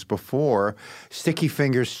Stones before, Sticky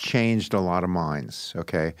Fingers changed a lot of minds,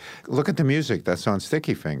 okay? Look at the music that's on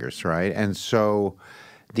Sticky Fingers, right? And so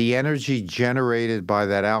the energy generated by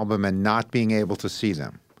that album and not being able to see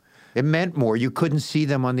them, it meant more. You couldn't see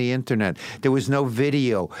them on the internet. There was no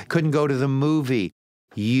video. Couldn't go to the movie.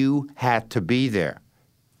 You had to be there.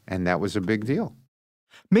 And that was a big deal.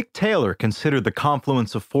 Mick Taylor considered the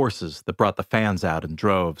confluence of forces that brought the fans out in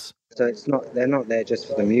droves. So they're not there just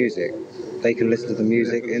for the music. They can listen to the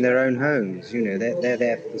music in their own homes. You know, they're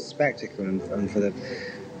there for the spectacle and for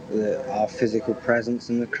our physical presence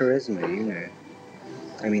and the charisma. You know,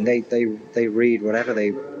 I mean, they read whatever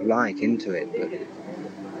they like into it, but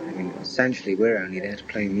I mean, essentially we're only there to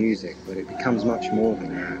play music. But it becomes much more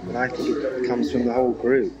than that. But I think it comes from the whole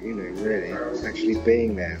group. You know, really, actually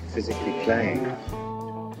being there, physically playing.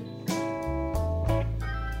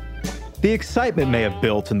 The excitement may have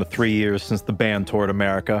built in the 3 years since the band toured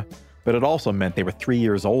America, but it also meant they were 3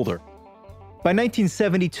 years older. By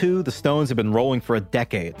 1972, the Stones had been rolling for a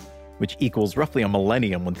decade, which equals roughly a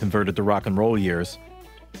millennium when converted to rock and roll years.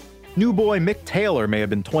 New boy Mick Taylor may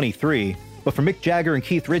have been 23, but for Mick Jagger and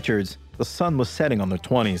Keith Richards, the sun was setting on their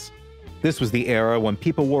 20s. This was the era when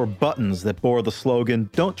people wore buttons that bore the slogan,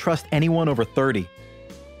 "Don't trust anyone over 30."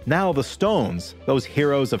 Now the Stones, those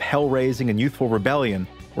heroes of hell-raising and youthful rebellion,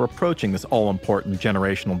 were approaching this all-important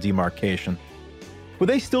generational demarcation. Would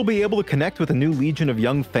they still be able to connect with a new legion of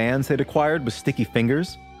young fans they'd acquired with Sticky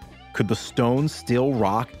Fingers? Could the Stones still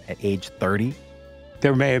rock at age 30?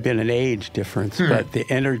 There may have been an age difference, but the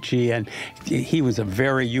energy, and he was a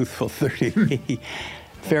very youthful 30.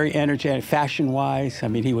 Very energetic, fashion-wise. I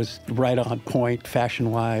mean, he was right on point,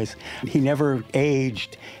 fashion-wise. He never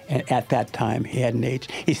aged at that time. He hadn't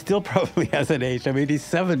aged. He still probably hasn't aged. I mean, he's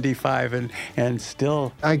 75 and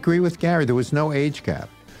still. I agree with Gary. There was no age gap.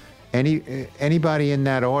 Anybody in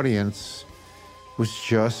that audience was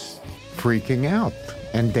just freaking out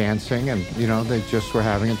and dancing, and, you know, they just were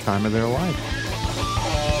having a time of their life.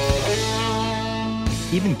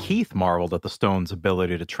 Even Keith marveled at the Stones'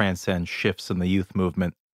 ability to transcend shifts in the youth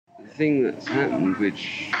movement. The thing that's happened,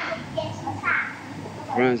 which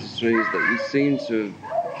for us is strange, is that we seem to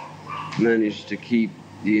have managed to keep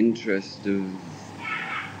the interest of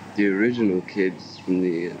the original kids from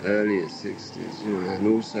the earlier 60s, you know, and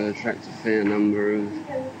also attract a fair number of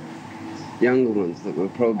younger ones that were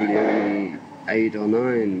probably only 8 or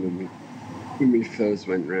 9 when we first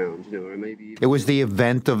went round, you know, or maybe... It was the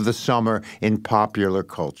event of the summer in popular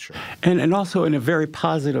culture. And also in a very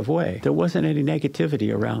positive way. There wasn't any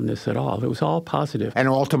negativity around this at all. It was all positive. And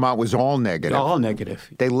Altamont was all negative. All negative.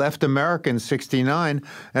 They left America in '69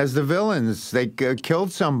 as the villains. They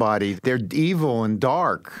killed somebody. They're evil and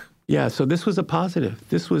dark. Yeah, so this was a positive.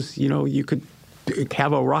 This was, you know, you could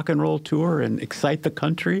have a rock and roll tour and excite the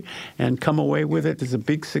country and come away with it as a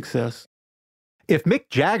big success. If Mick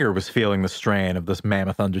Jagger was feeling the strain of this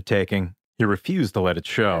mammoth undertaking, he refused to let it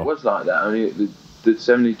show. It was like that, only the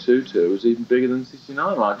 72 tour was even bigger than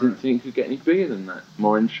 69. I didn't think it could get any bigger than that.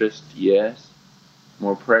 More interest, yes.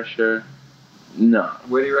 More pressure, no.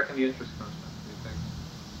 Where do you reckon the interest comes from, do you think?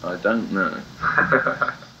 I don't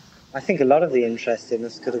know. I think a lot of the interest in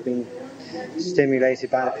us could have been stimulated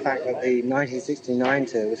by the fact that the 1969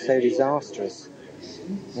 tour was so disastrous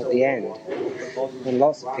at the end. And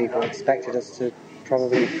lots of people expected us to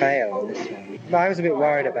probably fail on this one. But I was a bit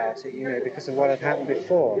worried about it, you know, because of what had happened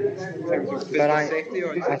before. But I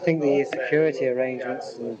think the security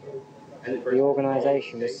arrangements and the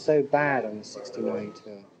organisation was so bad on the 69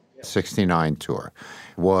 tour. 69 tour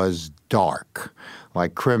was dark,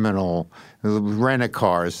 like criminal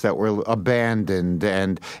rent-a-cars that were abandoned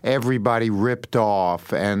and everybody ripped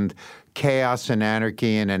off and chaos and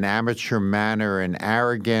anarchy in an amateur manner and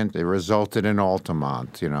arrogant. It resulted in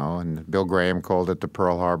Altamont, you know, and Bill Graham called it the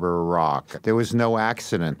Pearl Harbor Rock. There was no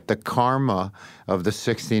accident. The karma of the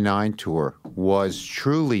 69 tour was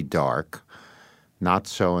truly dark. Not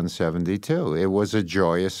so in 72. It was a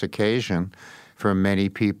joyous occasion for many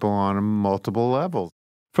people on multiple levels.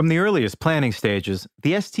 From the earliest planning stages,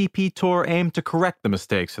 the STP tour aimed to correct the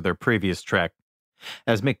mistakes of their previous trek.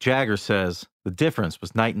 As Mick Jagger says, the difference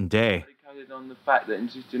was night and day. On the fact that in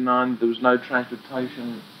 69 there was no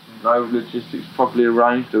transportation, no logistics properly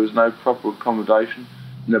arranged, there was no proper accommodation.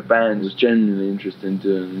 And the band was genuinely interested in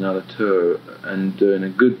doing another tour and doing a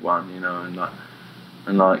good one, you know,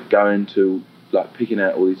 and going to picking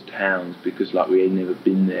out all these towns because we had never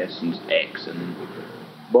been there since X, and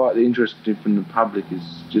the interest from the public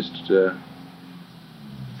is just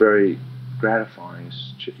very gratifying.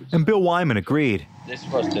 And Bill Wyman agreed. This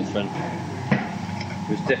was different. It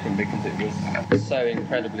was different because it was so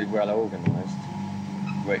incredibly well organised,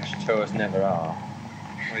 which tours never are.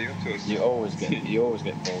 Well, your tours. You always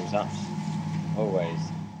get balls up, always.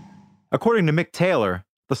 According to Mick Taylor,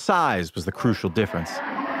 the size was the crucial difference.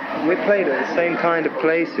 We played at the same kind of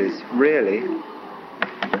places, really,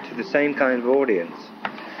 to the same kind of audience.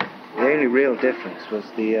 The only real difference was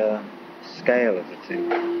the scale of the thing.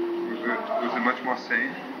 Was it much more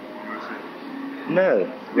sane? No,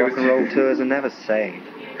 rock and roll tours are never sane.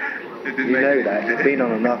 You know that, you've been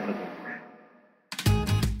on enough of them.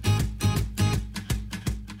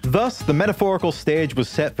 Thus, the metaphorical stage was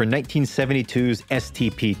set for 1972's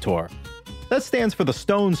STP tour. That stands for the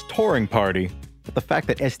Stones Touring Party, but the fact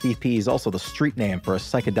that STP is also the street name for a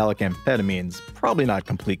psychedelic amphetamine is probably not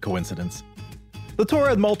complete coincidence. The tour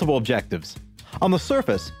had multiple objectives. On the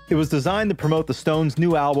surface, it was designed to promote the Stones'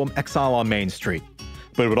 new album, Exile on Main Street,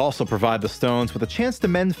 but it would also provide the Stones with a chance to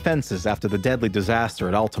mend fences after the deadly disaster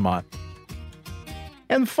at Altamont.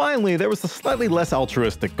 And finally, there was the slightly less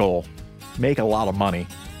altruistic goal: make a lot of money.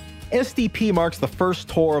 STP marks the first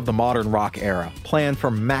tour of the modern rock era, planned for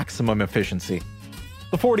maximum efficiency.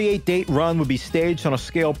 The 48-date run would be staged on a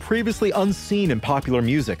scale previously unseen in popular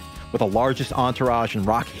music, with the largest entourage in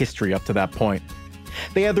rock history up to that point.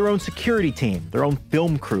 They had their own security team, their own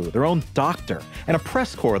film crew, their own doctor, and a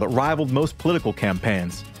press corps that rivaled most political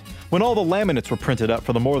campaigns. When all the laminates were printed up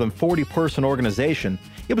for the more than 40-person organization,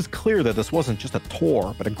 it was clear that this wasn't just a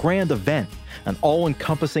tour, but a grand event, an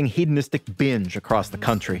all-encompassing hedonistic binge across the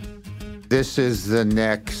country. This is the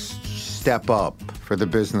next step up for the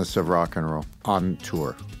business of rock and roll on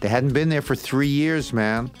tour. They hadn't been there for 3 years,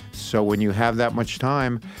 man. So when you have that much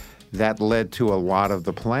time, that led to a lot of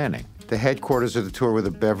the planning. The headquarters of the tour were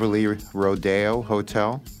the Beverly Rodeo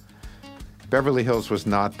Hotel. Beverly Hills was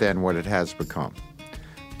not then what it has become.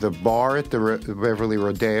 The bar at the Beverly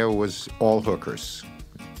Rodeo was all hookers.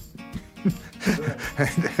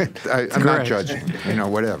 I'm not judging,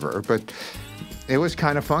 whatever, but it was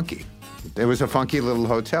kind of funky. It was a funky little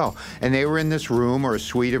hotel. And they were in this room, or a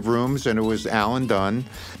suite of rooms, and it was Alan Dunn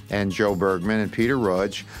and Joe Bergman and Peter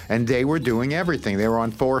Rudge, and they were doing everything. They were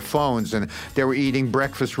on 4 phones, and they were eating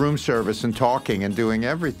breakfast room service and talking and doing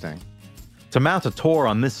everything. To mount a tour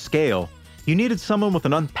on this scale, you needed someone with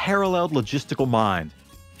an unparalleled logistical mind,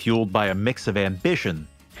 fueled by a mix of ambition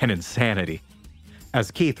and insanity.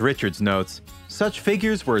 As Keith Richards notes, such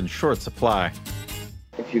figures were in short supply.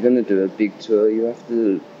 If you're going to do a big tour, you have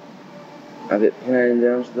to have it planned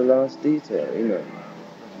down to the last detail, you know.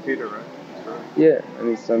 Peter, right? Yeah, I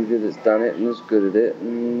mean somebody that's done it and is good at it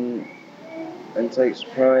and takes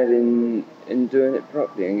pride in doing it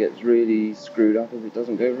properly and gets really screwed up if it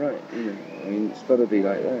doesn't go right, you know. I mean, it's got to be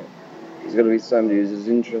like that. It's got to be somebody who's as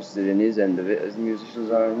interested in his end of it as the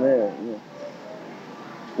musicians are in theirs, you know.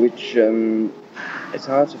 Which, it's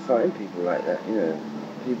hard to find people like that, you know.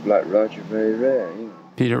 People like Roger are very rare, you know.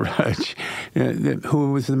 Peter Roach,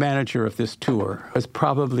 who was the manager of this tour, was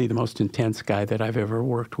probably the most intense guy that I've ever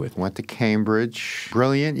worked with. Went to Cambridge,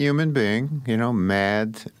 brilliant human being, you know,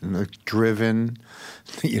 mad, driven,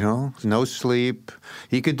 you know, no sleep.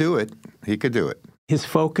 He could do it. He could do it. His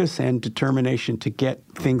focus and determination to get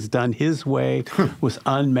things done his way was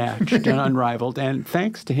unmatched and unrivaled. And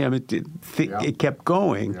thanks to him, it kept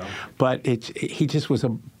going. Yeah. But he just was a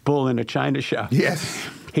bull in a china shop. Yes.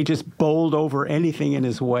 He just bowled over anything in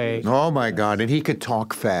his way. Oh, my God. And he could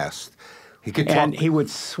talk fast. And he would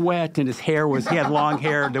sweat, and he had long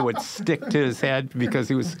hair that would stick to his head because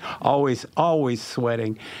he was always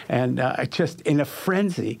sweating. And just in a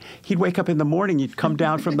frenzy. He'd wake up in the morning, he'd come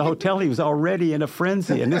down from the hotel, he was already in a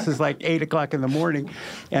frenzy. And this is like 8 o'clock in the morning,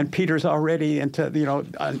 and Peter's already into, you know,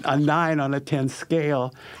 a 9 on a 10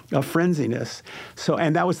 scale of frenziness. So,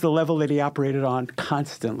 and that was the level that he operated on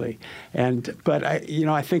constantly. But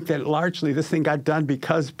I think that largely this thing got done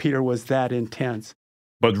because Peter was that intense.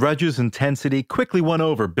 But Rudge's intensity quickly won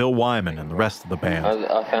over Bill Wyman and the rest of the band.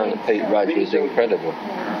 I found that Pete Rudge was incredible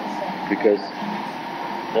because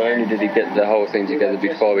not only did he get the whole thing together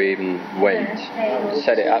before he even went,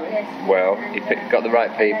 set it up well, he got the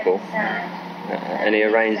right people, and he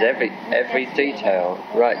arranged every detail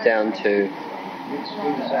right down to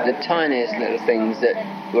the tiniest little things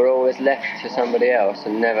that were always left to somebody else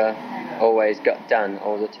and never always got done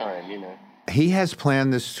all the time, you know. He has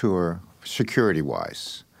planned this tour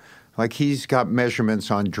security-wise. Like he's got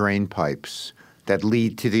measurements on drain pipes that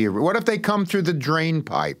lead to the... What if they come through the drain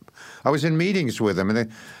pipe? I was in meetings with him,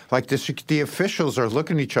 and the officials are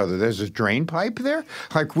looking at each other. There's a drain pipe there?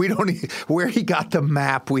 Like we don't... Where he got the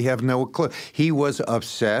map, we have no clue. He was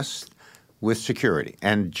obsessed with security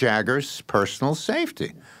and Jagger's personal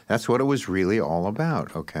safety. That's what it was really all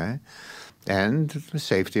about, okay? And the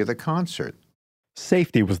safety of the concert.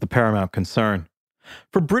 Safety was the paramount concern.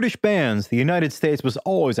 For British bands, the United States was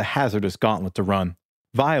always a hazardous gauntlet to run.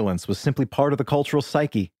 Violence was simply part of the cultural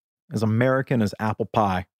psyche, as American as apple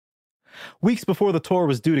pie. Weeks before the tour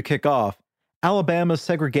was due to kick off, Alabama's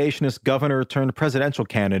segregationist governor turned presidential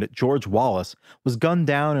candidate George Wallace was gunned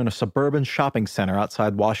down in a suburban shopping center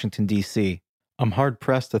outside Washington, D.C. I'm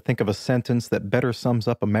hard-pressed to think of a sentence that better sums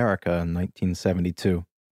up America in 1972.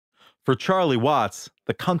 For Charlie Watts,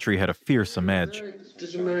 the country had a fearsome edge.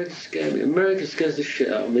 Does America scare me? America scares the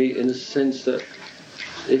shit out of me in the sense that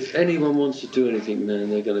if anyone wants to do anything, man,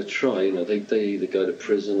 they're going to try. You know, they either go to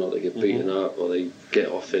prison or they get beaten up or they get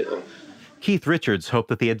off it. Keith Richards hoped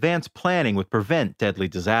that the advanced planning would prevent deadly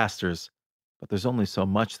disasters, but there's only so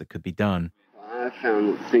much that could be done. I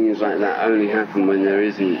found that things like that only happen when there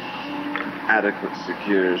isn't adequate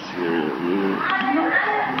security.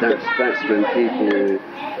 That's when people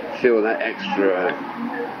feel that extra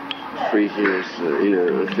freakiness,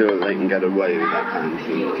 and feel they can get away with that kind of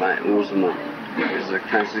thing. Like Altamont is a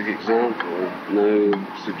classic example of no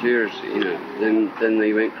security, then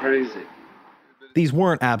they went crazy. These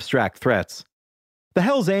weren't abstract threats. The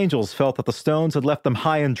Hells Angels felt that the Stones had left them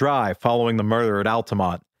high and dry following the murder at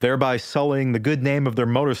Altamont, thereby sullying the good name of their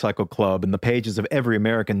motorcycle club in the pages of every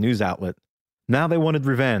American news outlet. Now they wanted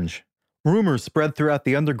revenge. Rumors spread throughout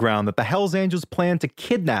the underground that the Hells Angels planned to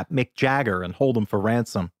kidnap Mick Jagger and hold him for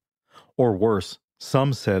ransom. Or worse,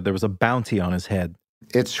 some said there was a bounty on his head.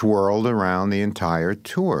 It swirled around the entire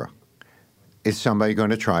tour. Is somebody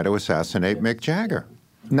going to try to assassinate Mick Jagger?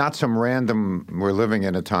 Not some random, we're living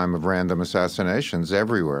in a time of random assassinations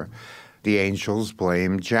everywhere. The Angels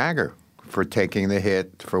blamed Jagger for taking the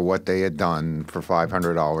hit for what they had done for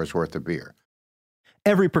 $500 worth of beer.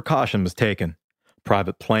 Every precaution was taken.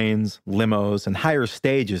 Private planes, limos, and higher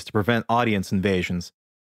stages to prevent audience invasions.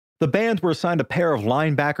 The band were assigned a pair of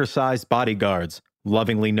linebacker-sized bodyguards,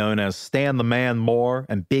 lovingly known as Stan the Man Moore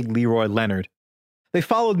and Big Leroy Leonard. They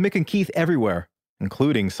followed Mick and Keith everywhere,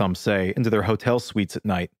 including, some say, into their hotel suites at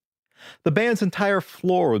night. The band's entire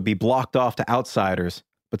floor would be blocked off to outsiders,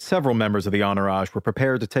 but several members of the entourage were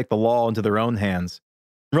prepared to take the law into their own hands.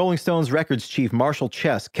 Rolling Stones records chief Marshall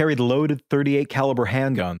Chess carried a loaded .38 caliber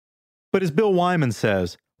handgun. But as Bill Wyman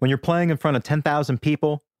says, when you're playing in front of 10,000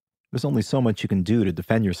 people, there's only so much you can do to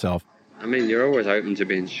defend yourself. I mean, you're always open to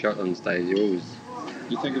being shot on stage. You're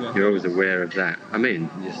always aware of that. I mean,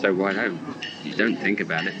 you're so wide open. You don't think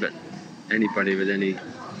about it, but anybody with any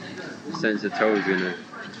sense at all is going to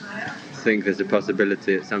think there's a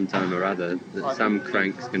possibility at some time or other that some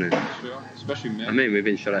crank's going to... Especially men. I mean, we've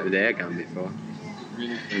been shot at with an air gun before.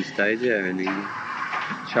 Really? On stage, yeah, and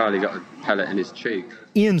Charlie got a pellet in his cheek.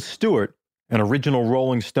 Ian Stewart, an original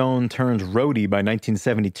Rolling Stone turned roadie by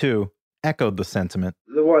 1972, echoed the sentiment.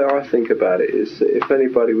 The way I think about it is that if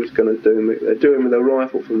anybody was going to do it, they'd do it with a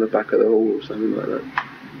rifle from the back of the hall or something like that.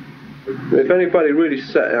 If anybody really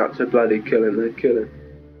set out to bloody kill him, they'd kill him.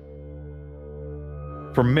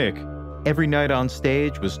 For Mick, every night on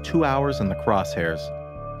stage was 2 hours in the Crosshairs.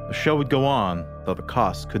 The show would go on, though the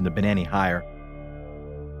costs couldn't have been any higher.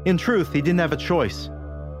 In truth, he didn't have a choice.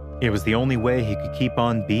 It was the only way he could keep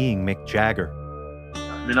on being Mick Jagger.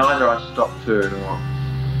 I mean, either I stopped touring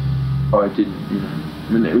or I didn't, you know. I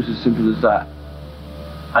mean, it was as simple as that.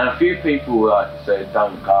 And a few people like said,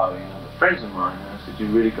 don't go, you know, friends of mine. I said, you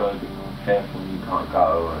really got to be more careful, you can't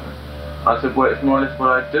go. I said, well, it's more or less what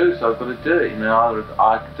I do, so I've got to do it. You know, either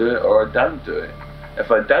I can do it or I don't do it.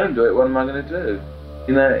 If I don't do it, what am I going to do?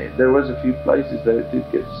 You know, there was a few places that it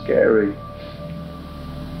did get scary.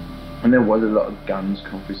 And there was a lot of guns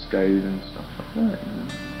confiscated and stuff like that, you know.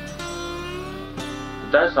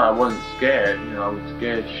 But that's why I wasn't scared, you know, I was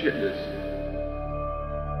scared shitless.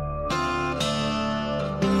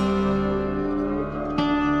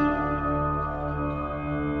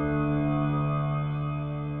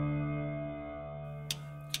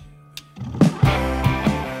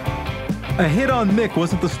 A hit on Mick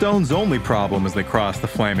wasn't the Stones' only problem as they crossed the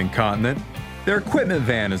flaming continent. Their equipment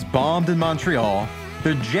van is bombed in Montreal,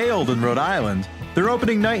 they're jailed in Rhode Island, their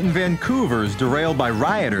opening night in Vancouver is derailed by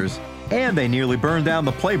rioters, and they nearly burned down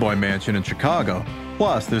the Playboy Mansion in Chicago.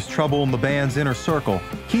 Plus, there's trouble in the band's inner circle.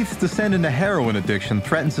 Keith's descent into heroin addiction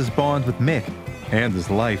threatens his bond with Mick and his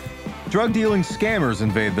life. Drug-dealing scammers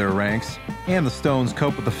invade their ranks, and the Stones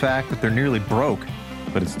cope with the fact that they're nearly broke.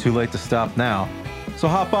 But it's too late to stop now. So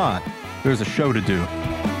hop on. There's a show to do.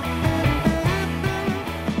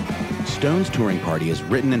 Stone's Touring Party is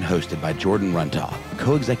written and hosted by Jordan Runtagh,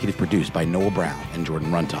 co-executive produced by Noel Brown and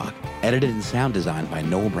Jordan Runtagh, edited and sound designed by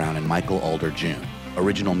Noel Brown and Michael Alder-June.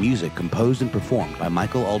 Original music composed and performed by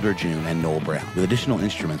Michael Alder-June and Noel Brown, with additional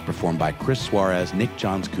instruments performed by Chris Suarez, Nick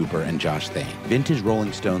Johns Cooper, and Josh Thane. Vintage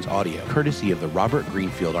Rolling Stones audio, courtesy of the Robert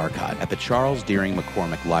Greenfield Archive at the Charles Deering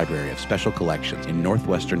McCormick Library of Special Collections in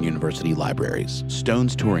Northwestern University Libraries.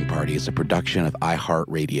 Stone's Touring Party is a production of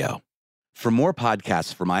iHeartRadio. For more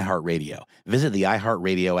podcasts from iHeartRadio, visit the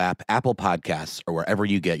iHeartRadio app, Apple Podcasts, or wherever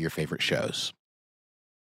you get your favorite shows.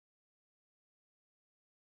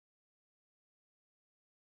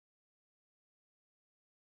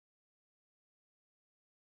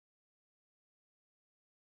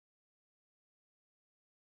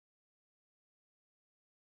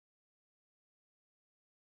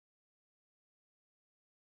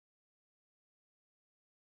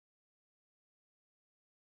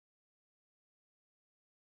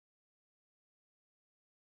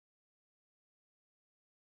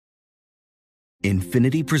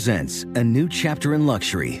 Infiniti presents a new chapter in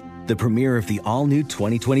luxury, the premiere of the all-new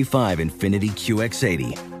 2025 Infiniti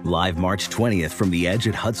QX80, live March 20th from the Edge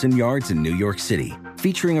at Hudson Yards in New York City,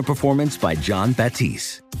 featuring a performance by John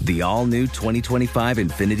Batiste. The all-new 2025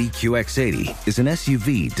 Infiniti QX80 is an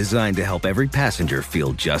SUV designed to help every passenger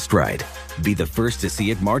feel just right. Be the first to see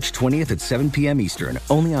it March 20th at 7 p.m. Eastern,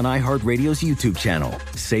 only on iHeartRadio's YouTube channel.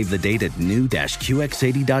 Save the date at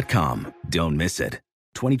new-QX80.com. Don't miss it.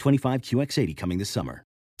 2025 QX80 coming this summer.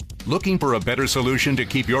 Looking for a better solution to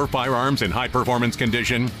keep your firearms in high-performance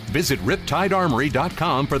condition? Visit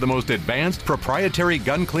RiptideArmory.com for the most advanced proprietary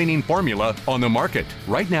gun cleaning formula on the market.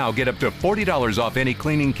 Right now, get up to $40 off any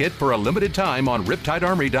cleaning kit for a limited time on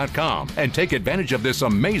RiptideArmory.com and take advantage of this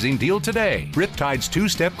amazing deal today. Riptide's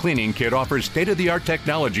two-step cleaning kit offers state-of-the-art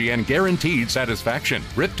technology and guaranteed satisfaction.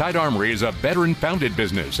 Riptide Armory is a veteran-founded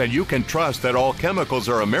business, and you can trust that all chemicals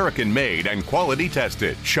are American-made and quality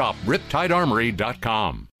tested. Shop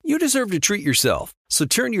RiptideArmory.com. You deserve to treat yourself, so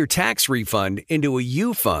turn your tax refund into a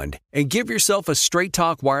U fund and give yourself a Straight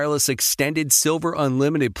Talk Wireless Extended Silver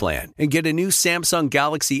Unlimited plan and get a new Samsung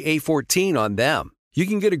Galaxy A14 on them. You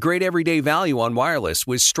can get a great everyday value on wireless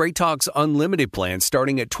with Straight Talk's Unlimited plan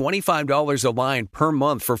starting at $25 a line per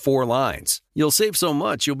month for 4 lines. You'll save so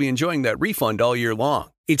much you'll be enjoying that refund all year long.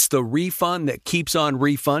 It's the refund that keeps on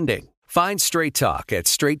refunding. Find Straight Talk at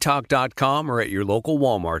straighttalk.com or at your local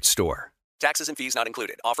Walmart store. Taxes and fees not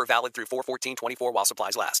included. Offer valid through 4/14/24 while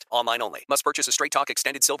supplies last. Online only. Must purchase a Straight Talk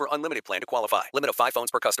Extended Silver Unlimited plan to qualify. Limit of 5 phones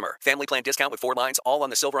per customer. Family plan discount with 4 lines, all on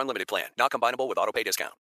the Silver Unlimited plan. Not combinable with autopay discount.